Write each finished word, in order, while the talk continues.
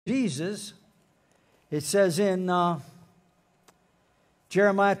Jesus, it says in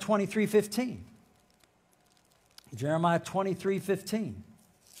Jeremiah 23:15. Jeremiah 23:15.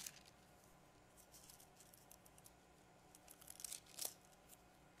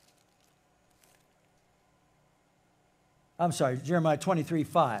 I'm sorry, Jeremiah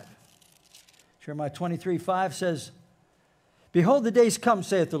 23:5. Jeremiah 23:5 says, Behold, the days come,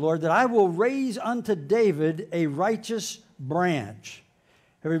 saith the Lord, that I will raise unto David a righteous branch.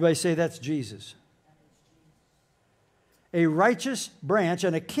 Everybody say that's Jesus. A righteous branch,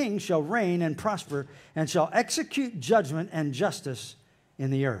 and a king shall reign and prosper, and shall execute judgment and justice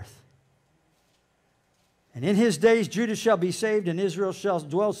in the earth. And in his days Judah shall be saved, and Israel shall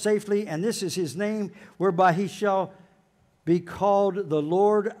dwell safely, and this is his name, whereby he shall be called the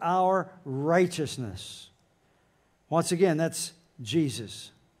Lord our righteousness. Once again, that's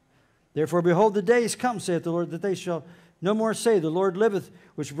Jesus. Therefore, behold, the days come, saith the Lord, that they shall no more say, The Lord liveth,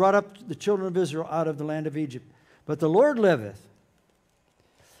 which brought up the children of Israel out of the land of Egypt. But the Lord liveth.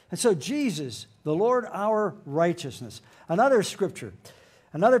 And so Jesus, the Lord our righteousness. Another scripture,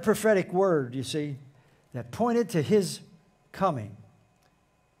 another prophetic word, you see, that pointed to his coming.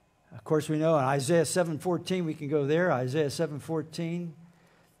 Of course, we know in Isaiah 7:14, we can go there. Isaiah 7:14.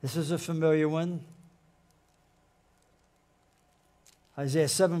 This is a familiar one. Isaiah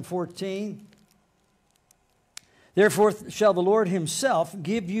 7:14. Therefore shall the Lord himself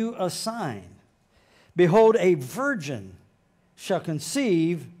give you a sign. Behold, a virgin shall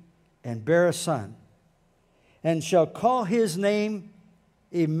conceive and bear a son, and shall call his name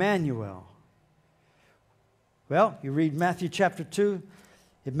Emmanuel. Well, you read Matthew chapter 2,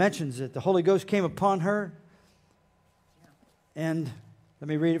 it mentions that the Holy Ghost came upon her. And let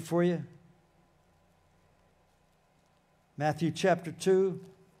me read it for you. Matthew chapter 2.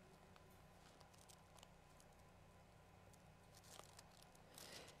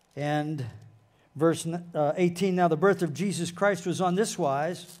 And verse 18, Now the birth of Jesus Christ was on this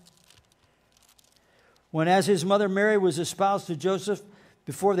wise, when as his mother Mary was espoused to Joseph,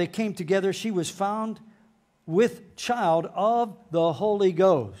 before they came together, she was found with child of the Holy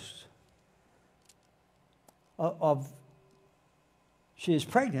Ghost. She is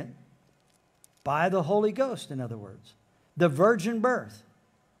pregnant by the Holy Ghost, in other words. The virgin birth.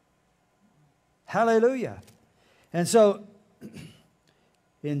 Hallelujah. And so,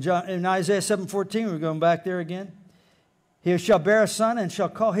 in Isaiah 7:14, we're going back there again. He shall bear a son and shall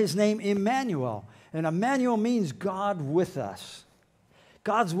call his name Emmanuel. And Emmanuel means God with us.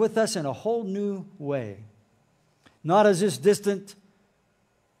 God's with us in a whole new way. Not as this distant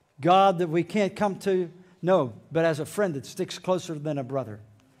God that we can't come to, no, but as a friend that sticks closer than a brother.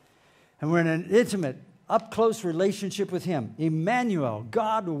 And we're in an intimate, up-close relationship with him. Emmanuel,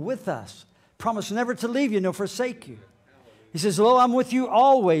 God with us. Promise never to leave you nor forsake you. He says, Lo, I'm with you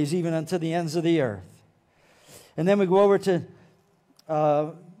always, even unto the ends of the earth. And then we go over to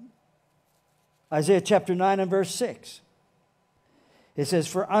Isaiah chapter 9 and verse 6. It says,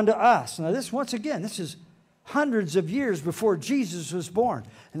 For unto us. Now this, once again, this is hundreds of years before Jesus was born.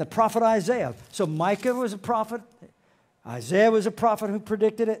 And the prophet Isaiah. So Micah was a prophet. Isaiah was a prophet who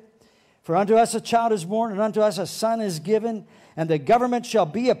predicted it. For unto us a child is born, and unto us a son is given, and the government shall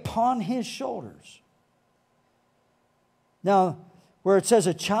be upon his shoulders. Now, where it says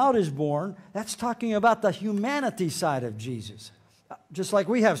a child is born, that's talking about the humanity side of Jesus. Just like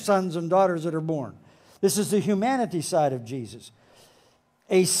we have sons and daughters that are born. This is the humanity side of Jesus.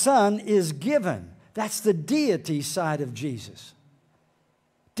 A son is given. That's the deity side of Jesus.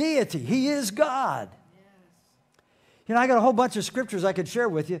 Deity. He is God. You know, I got a whole bunch of scriptures I could share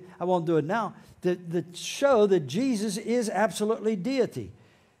with you. I won't do it now. That show that Jesus is absolutely deity.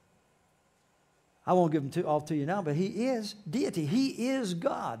 I won't give them all to you now, but he is deity. He is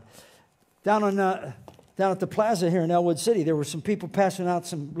God. Down at the plaza here in Elwood City, there were some people passing out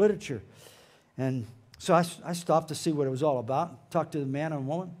some literature. And so I stopped to see what it was all about. Talked to the man and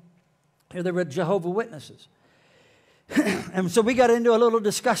woman. Here they were Jehovah's Witnesses. And so we got into a little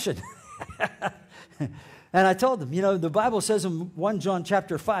discussion. And I told them, you know, the Bible says in 1 John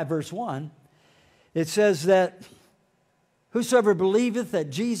chapter 5, verse 1, it says that whosoever believeth that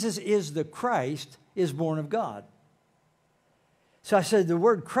Jesus is the Christ is born of God. So I said the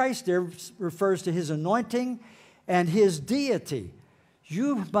word Christ there refers to his anointing and his deity.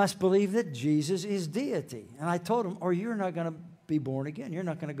 You must believe that Jesus is deity. And I told him, or you're not going to be born again. You're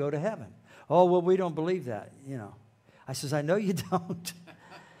not going to go to heaven. Oh, well, we don't believe that, you know. I says, I know you don't.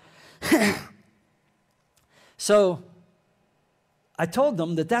 So I told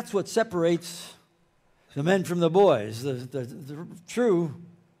them that that's what separates the men from the boys, the true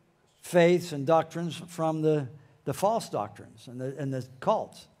faiths and doctrines from the false doctrines and the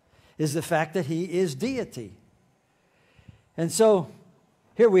cults. is the fact that he is deity. And so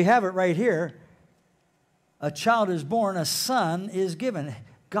here we have it right here. A child is born, a son is given.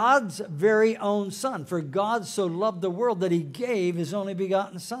 God's very own son. For God so loved the world that he gave his only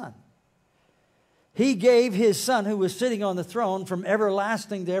begotten son. He gave his son who was sitting on the throne from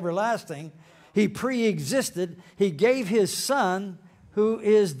everlasting to everlasting. He pre-existed. He gave his son who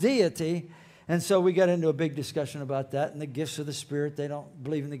is deity. And so we got into a big discussion about that and the gifts of the Spirit. They don't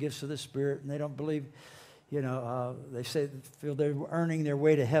believe in the gifts of the Spirit, and they don't believe, they feel they're earning their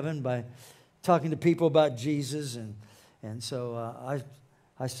way to heaven by talking to people about Jesus. And so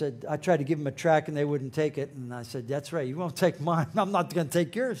I said, I tried to give them a tract and they wouldn't take it. And I said, that's right, you won't take mine. I'm not going to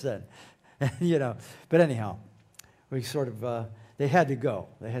take yours then. But anyhow, we sort of, they had to go.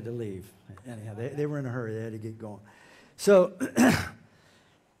 They had to leave. Anyhow, they were in a hurry. They had to get going. So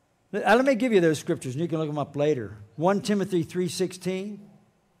let me give you those scriptures, and you can look them up later. 1 Timothy 3:16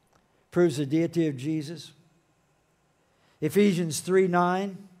 proves the deity of Jesus. Ephesians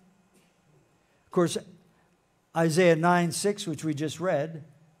 3:9. Of course, Isaiah 9:6, which we just read.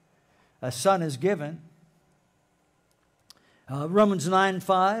 A son is given. Romans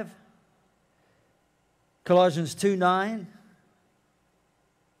 9:5. Colossians 2:9.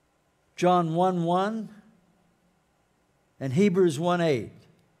 John 1:1. And Hebrews 1:8.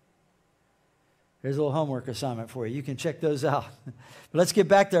 Here's a little homework assignment for you. You can check those out. But let's get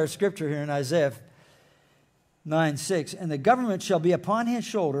back to our scripture here in Isaiah 9:6. And the government shall be upon his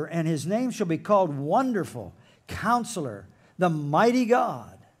shoulder, and his name shall be called Wonderful, Counselor, the Mighty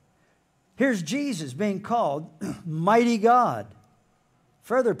God. Here's Jesus being called Mighty God.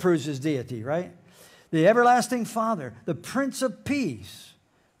 Further proves his deity, right? The everlasting Father, the Prince of Peace.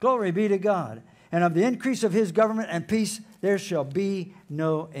 Glory be to God. And of the increase of his government and peace there shall be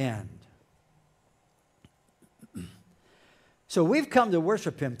no end. So we've come to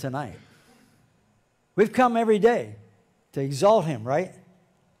worship him tonight. We've come every day to exalt him, right?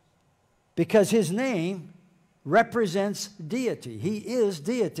 Because his name represents deity. He is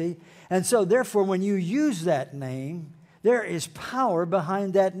deity. And so therefore, when you use that name, there is power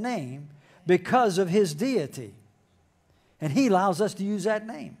behind that name because of his deity. And he allows us to use that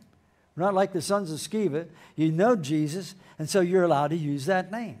name. We're not like the sons of Sceva. You know Jesus, and so you're allowed to use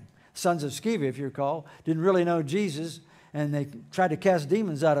that name. Sons of Sceva, if you recall, didn't really know Jesus, and they tried to cast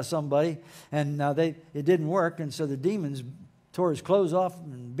demons out of somebody, and it didn't work, and so the demons tore his clothes off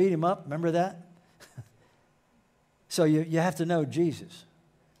and beat him up. Remember that? So you have to know Jesus.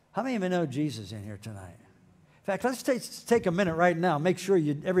 How many of you know Jesus in here tonight? In fact, let's take a minute right now. Make sure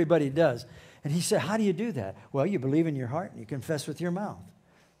everybody does. And he said, how do you do that? Well, you believe in your heart and you confess with your mouth.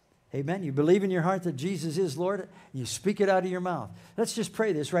 Amen. You believe in your heart that Jesus is Lord, and you speak it out of your mouth. Let's just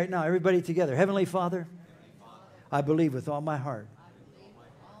pray this right now, everybody together. Heavenly Father, I believe with all my heart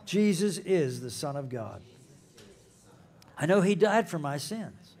Jesus is the Son of God. I know he died for my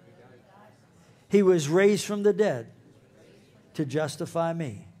sins. He was raised from the dead to justify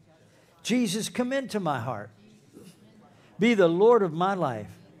me. Jesus, come into my heart. Be the Lord of my life.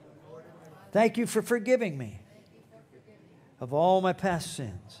 Thank you for forgiving me of all my past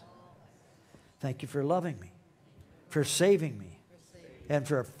sins. Thank you for loving me, for saving me, and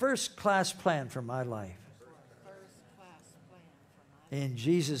for a first-class plan for my life. In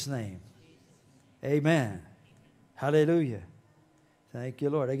Jesus' name, amen. Hallelujah. Thank you,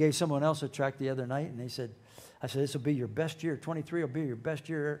 Lord. I gave someone else a tract the other night, and I said, this will be your best year. 23 will be your best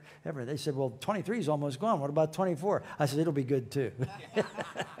year ever. They said, well, 23 is almost gone. What about 24? I said, it'll be good too.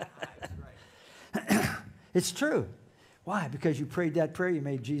 It's true. Why? Because you prayed that prayer, you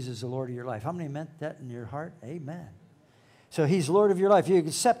made Jesus the Lord of your life. How many meant that in your heart? Amen. So he's Lord of your life. You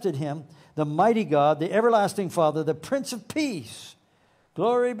accepted him, the mighty God, the everlasting Father, the Prince of Peace.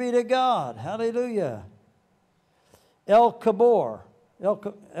 Glory be to God. Hallelujah. El Gabor. El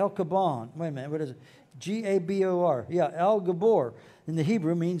Gabon. Wait a minute. What is it? G-A-B-O-R. Yeah, El Gabor in the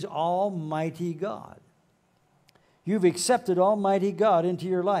Hebrew means Almighty God. You've accepted Almighty God into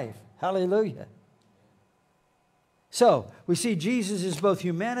your life. Hallelujah. So, we see Jesus is both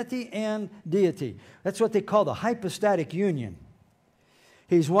humanity and deity. That's what they call the hypostatic union.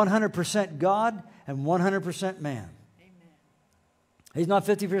 He's 100% God and 100% man. Amen. He's not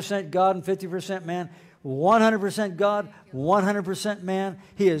 50% God and 50% man. 100% God, 100% man.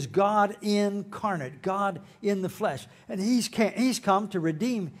 He is God incarnate, God in the flesh. And he's come to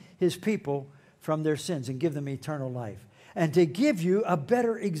redeem his people from their sins and give them eternal life. And to give you a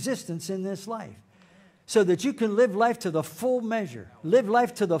better existence in this life. So that you can live life to the full measure. Live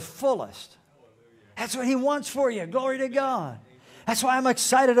life to the fullest. That's what he wants for you. Glory to God. That's why I'm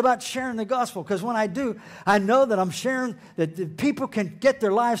excited about sharing the gospel, because when I do, I know that I'm sharing that the people can get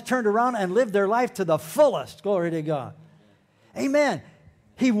their lives turned around and live their life to the fullest. Glory to God. Amen.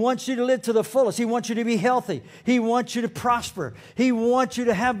 He wants you to live to the fullest. He wants you to be healthy. He wants you to prosper. He wants you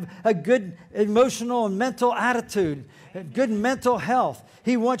to have a good emotional and mental attitude, good mental health.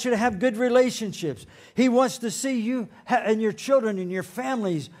 He wants you to have good relationships. He wants to see you and your children and your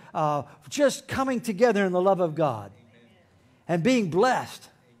families just coming together in the love of God and being blessed.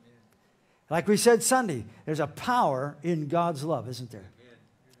 Like we said Sunday, there's a power in God's love, isn't there?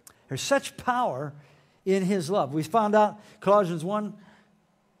 There's such power in His love. We found out Colossians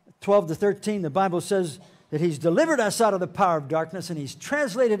 1:12-13, the Bible says that He's delivered us out of the power of darkness and He's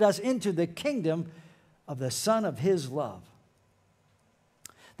translated us into the kingdom of the Son of His love.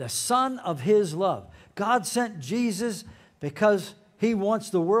 The Son of His love. God sent Jesus because He wants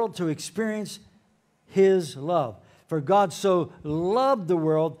the world to experience His love. For God so loved the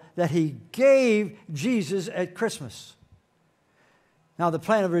world that He gave Jesus at Christmas. Now, the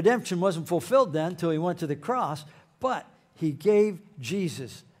plan of redemption wasn't fulfilled then until He went to the cross, but He gave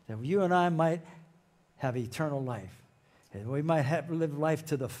Jesus that you and I might have eternal life. And we might live life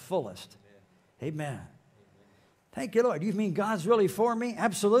to the fullest. Amen. Thank you, Lord. You mean God's really for me?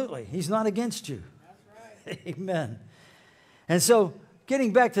 Absolutely. He's not against you. That's right. Amen. And so,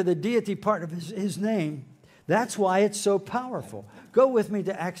 getting back to the deity part of His name, that's why it's so powerful. Go with me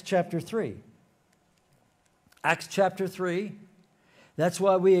to Acts chapter 3. Acts chapter 3. That's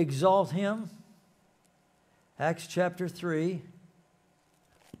why we exalt Him. Acts chapter 3.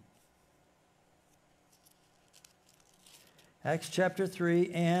 Acts chapter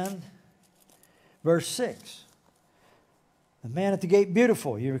 3 and verse 6. The man at the gate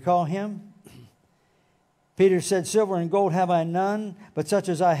beautiful. You recall him? Peter said, silver and gold have I none, but such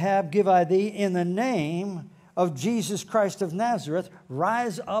as I have give I thee. In the name of Jesus Christ of Nazareth,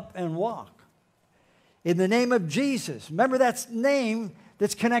 rise up and walk. In the name of Jesus. Remember, that's name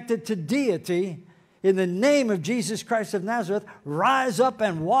that's connected to deity. In the name of Jesus Christ of Nazareth, rise up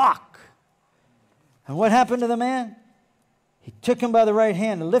and walk. And what happened to the man? He took him by the right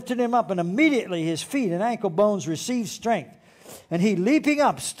hand and lifted him up, and immediately his feet and ankle bones received strength. And he, leaping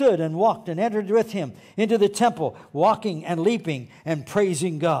up, stood and walked and entered with him into the temple, walking and leaping and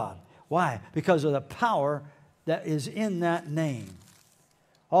praising God. Why? Because of the power that is in that name.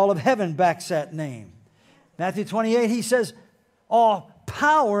 All of heaven backs that name. Matthew 28, He says, all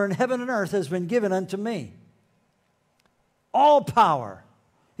power in heaven and earth has been given unto me. All power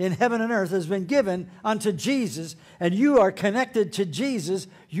in heaven and earth has been given unto Jesus, and you are connected to Jesus.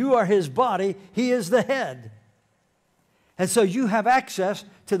 You are His body. He is the head. And so you have access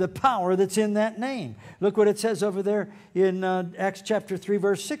to the power that's in that name. Look what it says over there in Acts chapter 3,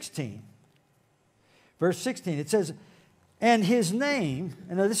 verse 16. Verse 16, it says, and His name,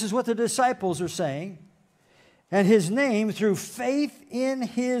 and this is what the disciples are saying, and His name, through faith in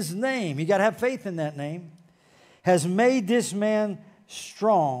His name, you got to have faith in that name, has made this man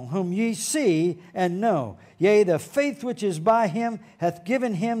strong, whom ye see and know. Yea, the faith which is by Him hath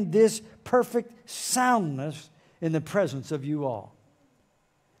given him this perfect soundness in the presence of you all.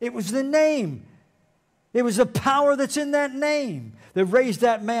 It was the name. It was the power that's in that name that raised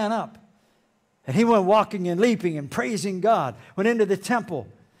that man up. And he went walking and leaping and praising God. Went into the temple.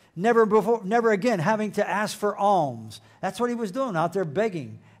 Never again having to ask for alms. That's what he was doing out there,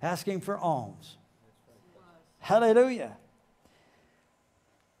 begging, asking for alms. Hallelujah.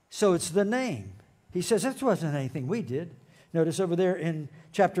 So it's the name. He says, this wasn't anything we did. Notice over there in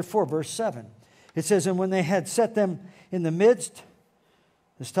chapter 4, verse 7. It says, and when they had set them in the midst,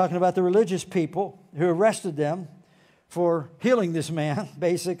 it's talking about the religious people who arrested them for healing this man,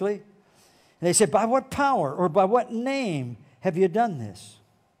 basically. And they said, by what power or by what name have you done this?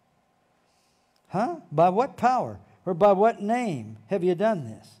 Huh? By what power or by what name have you done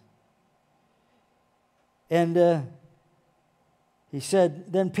this? And he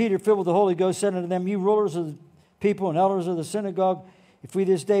said, then Peter, filled with the Holy Ghost, said unto them, you rulers of the people and elders of the synagogue, if we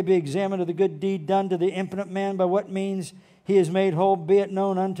this day be examined of the good deed done to the impotent man, by what means he is made whole, be it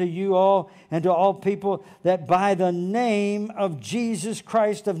known unto you all and to all people that by the name of Jesus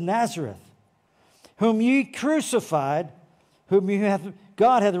Christ of Nazareth, whom ye crucified,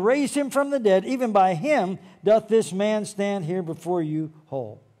 God hath raised him from the dead, even by him doth this man stand here before you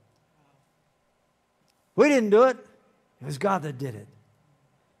whole. We didn't do it. It was God that did it.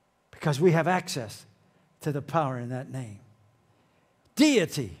 Because we have access to the power in that name.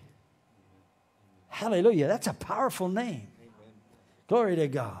 Deity. Hallelujah. That's a powerful name. Amen. Glory to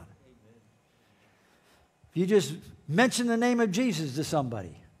God. Amen. If you just mention the name of Jesus to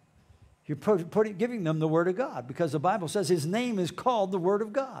somebody, You're giving them the Word of God, because the Bible says His name is called the Word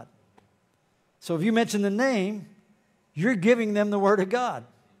of God. So if you mention the name, you're giving them the Word of God.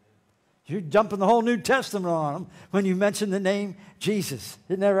 You're dumping the whole New Testament on them when you mention the name Jesus.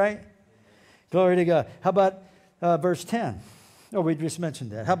 Isn't that right? Glory to God. How about verse 10? Oh, we just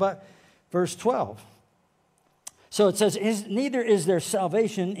mentioned that. How about verse 12? So it says, neither is there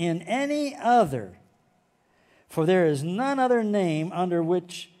salvation in any other, for there is none other name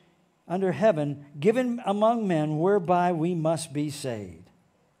under heaven given among men whereby we must be saved.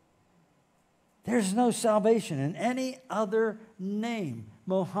 There's no salvation in any other name.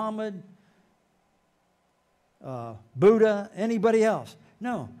 Muhammad, Buddha, anybody else.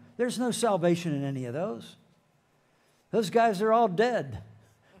 No, there's no salvation in any of those. Those guys are all dead.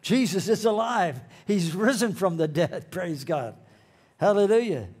 Jesus is alive. He's risen from the dead. Praise God.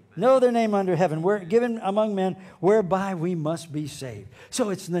 Hallelujah. No other name under heaven given among men whereby we must be saved. So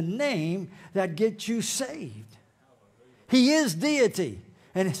it's the name that gets you saved. He is deity.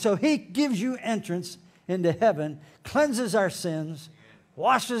 And so He gives you entrance into heaven, cleanses our sins,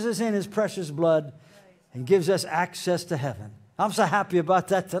 washes us in His precious blood, and gives us access to heaven. I'm so happy about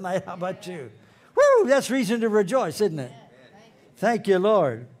that tonight. How about you? Woo! That's reason to rejoice, isn't it? Thank you,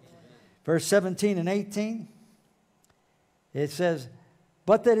 Lord. Verse 17 and 18, it says,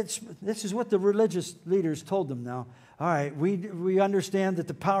 but that this is what the religious leaders told them now. All right, we understand that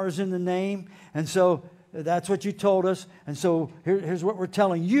the power is in the name, and so that's what you told us, and so here's what we're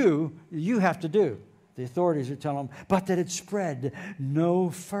telling you have to do. The authorities are telling them, but that it spread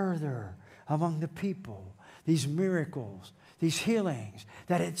no further among the people. These miracles, these healings,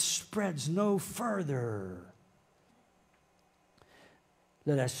 that it spreads no further.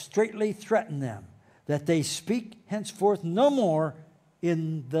 Let us straitly threaten them, that they speak henceforth no more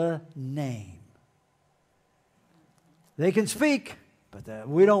in the name. They can speak, but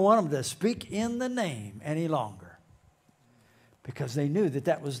we don't want them to speak in the name any longer, because they knew that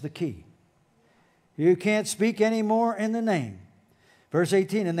that was the key. You can't speak anymore in the name. Verse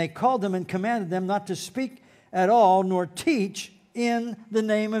 18, and they called them and commanded them not to speak at all, nor teach in the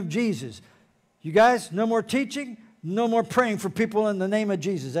name of Jesus. You guys, no more teaching, no more praying for people in the name of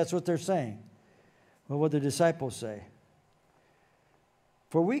Jesus. That's what they're saying. Well, what the disciples say.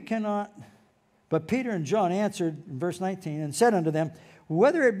 For we cannot, but Peter and John answered in verse 19 and said unto them,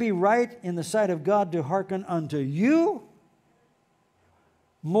 whether it be right in the sight of God to hearken unto you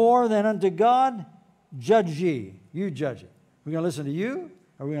more than unto God, judge ye. You judge it. We're going to listen to you,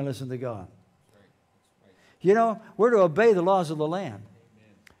 or we're going to listen to God? You know, we're to obey the laws of the land.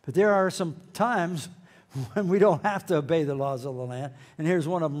 But there are some times when we don't have to obey the laws of the land. And here's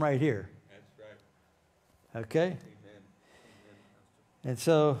one of them right here. That's right. Okay? Amen. And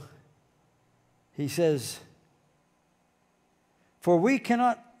so he says, for we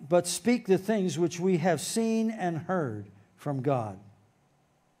cannot but speak the things which we have seen and heard from God.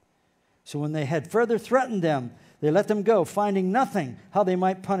 So when they had further threatened them, they let them go, finding nothing how they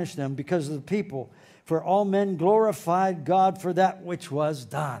might punish them because of the people. For all men glorified God for that which was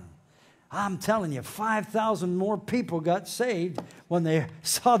done. I'm telling you, 5,000 more people got saved when they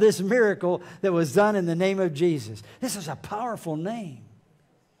saw this miracle that was done in the name of Jesus. This is a powerful name.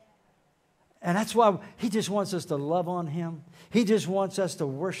 And that's why He just wants us to love on Him. He just wants us to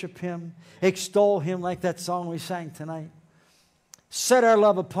worship Him, extol Him like that song we sang tonight. Set our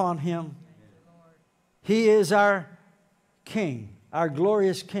love upon Him. He is our King, our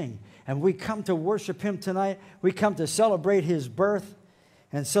glorious King. And we come to worship Him tonight. We come to celebrate His birth.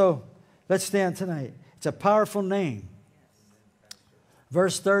 And so, let's stand tonight. It's a powerful name.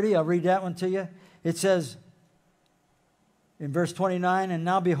 Verse 30, I'll read that one to you. It says in verse 29, and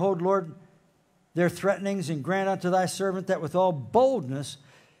now behold, Lord, their threatenings, and grant unto thy servant that with all boldness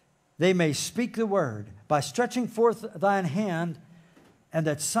they may speak the word, by stretching forth thine hand, and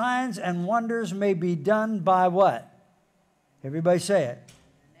that signs and wonders may be done by what? Everybody say it.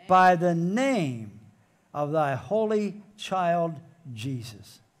 By the name of thy holy child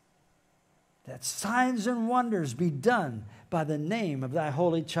Jesus. That signs and wonders be done by the name of thy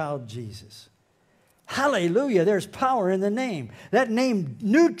holy child Jesus. Hallelujah, there's power in the name. That name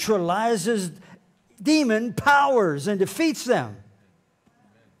neutralizes demon powers and defeats them.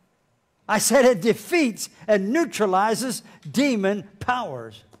 I said it defeats and neutralizes demon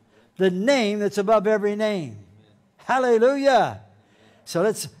powers. The name that's above every name. Hallelujah.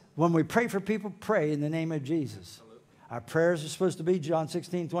 So when we pray for people, pray in the name of Jesus. Our prayers are supposed to be, John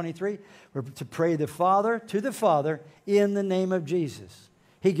 16:23, we're to pray to the Father in the name of Jesus.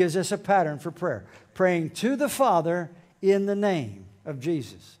 He gives us a pattern for prayer. Praying to the Father in the name of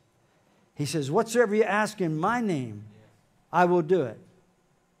Jesus. He says, whatsoever you ask in my name, I will do it.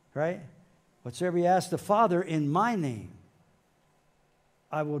 Right? Whatsoever you ask the Father in my name,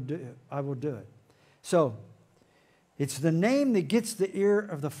 I will do it. I will do it. So, it's the name that gets the ear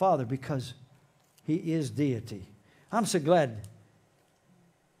of the Father because He is deity. I'm so glad.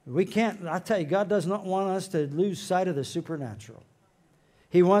 We can't, I tell you, God does not want us to lose sight of the supernatural.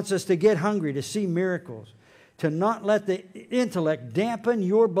 He wants us to get hungry, to see miracles, to not let the intellect dampen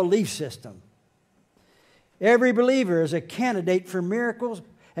your belief system. Every believer is a candidate for miracles,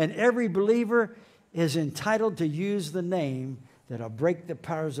 and every believer is entitled to use the name that'll break the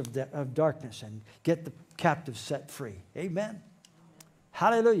powers of darkness and get the captives set free. Amen?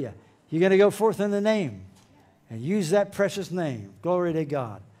 Hallelujah. You're going to go forth in the name and use that precious name. Glory to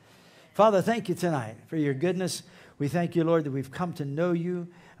God. Father, thank you tonight for your goodness. We thank you, Lord, that we've come to know you,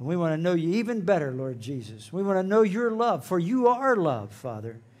 and we want to know you even better, Lord Jesus. We want to know your love, for you are love,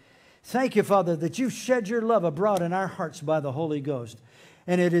 Father. Thank you, Father, that you've shed your love abroad in our hearts by the Holy Ghost.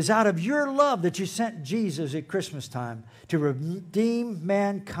 And it is out of your love that you sent Jesus at Christmas time to redeem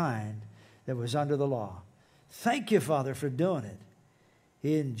mankind that was under the law. Thank you, Father, for doing it.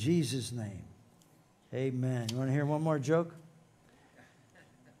 In Jesus' name. Amen. You want to hear one more joke?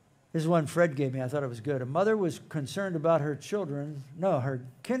 This is one Fred gave me. I thought it was good. A mother was concerned about her her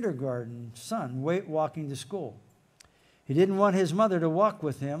kindergarten son walking to school. He didn't want his mother to walk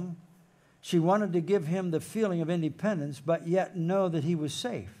with him. She wanted to give him the feeling of independence, but yet know that he was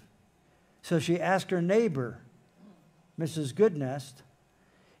safe. So she asked her neighbor, Mrs. Goodnest,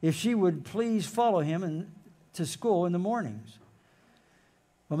 if she would please follow him to school in the mornings.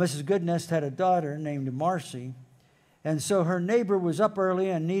 Well, Mrs. Goodnest had a daughter named Marcy, and so her neighbor was up early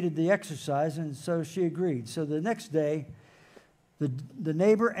and needed the exercise, and so she agreed. So the next day, the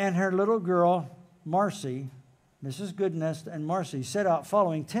neighbor and her little girl, Marcy, Mrs. Goodnest and Marcy, set out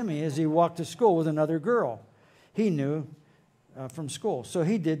following Timmy as he walked to school with another girl he knew from school. So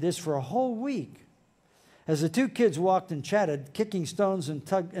he did this for a whole week. As the two kids walked and chatted, kicking stones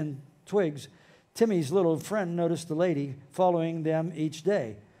and twigs, Timmy's little friend noticed the lady following them each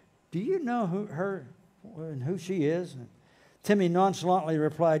day. Do you know who she is? Timmy nonchalantly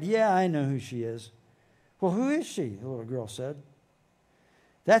replied, yeah, I know who she is. Well, who is she? The little girl said.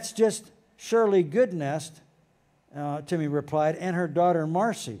 That's just Shirley Goodnest, Timmy replied, and her daughter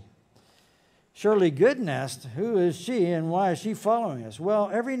Marcy. Shirley Goodnest, who is she and why is she following us? Well,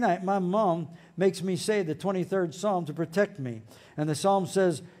 every night my mom makes me say the 23rd Psalm to protect me. And the Psalm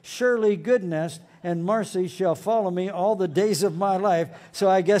says, Shirley Goodnest and Marcy shall follow me all the days of my life. So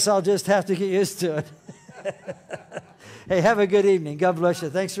I guess I'll just have to get used to it. Hey, have a good evening. God bless you.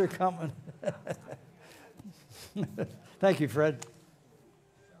 Thanks for coming. Thank you, Fred.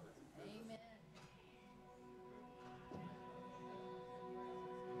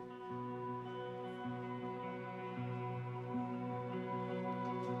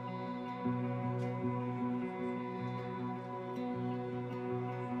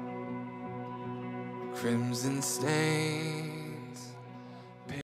 Crimson stain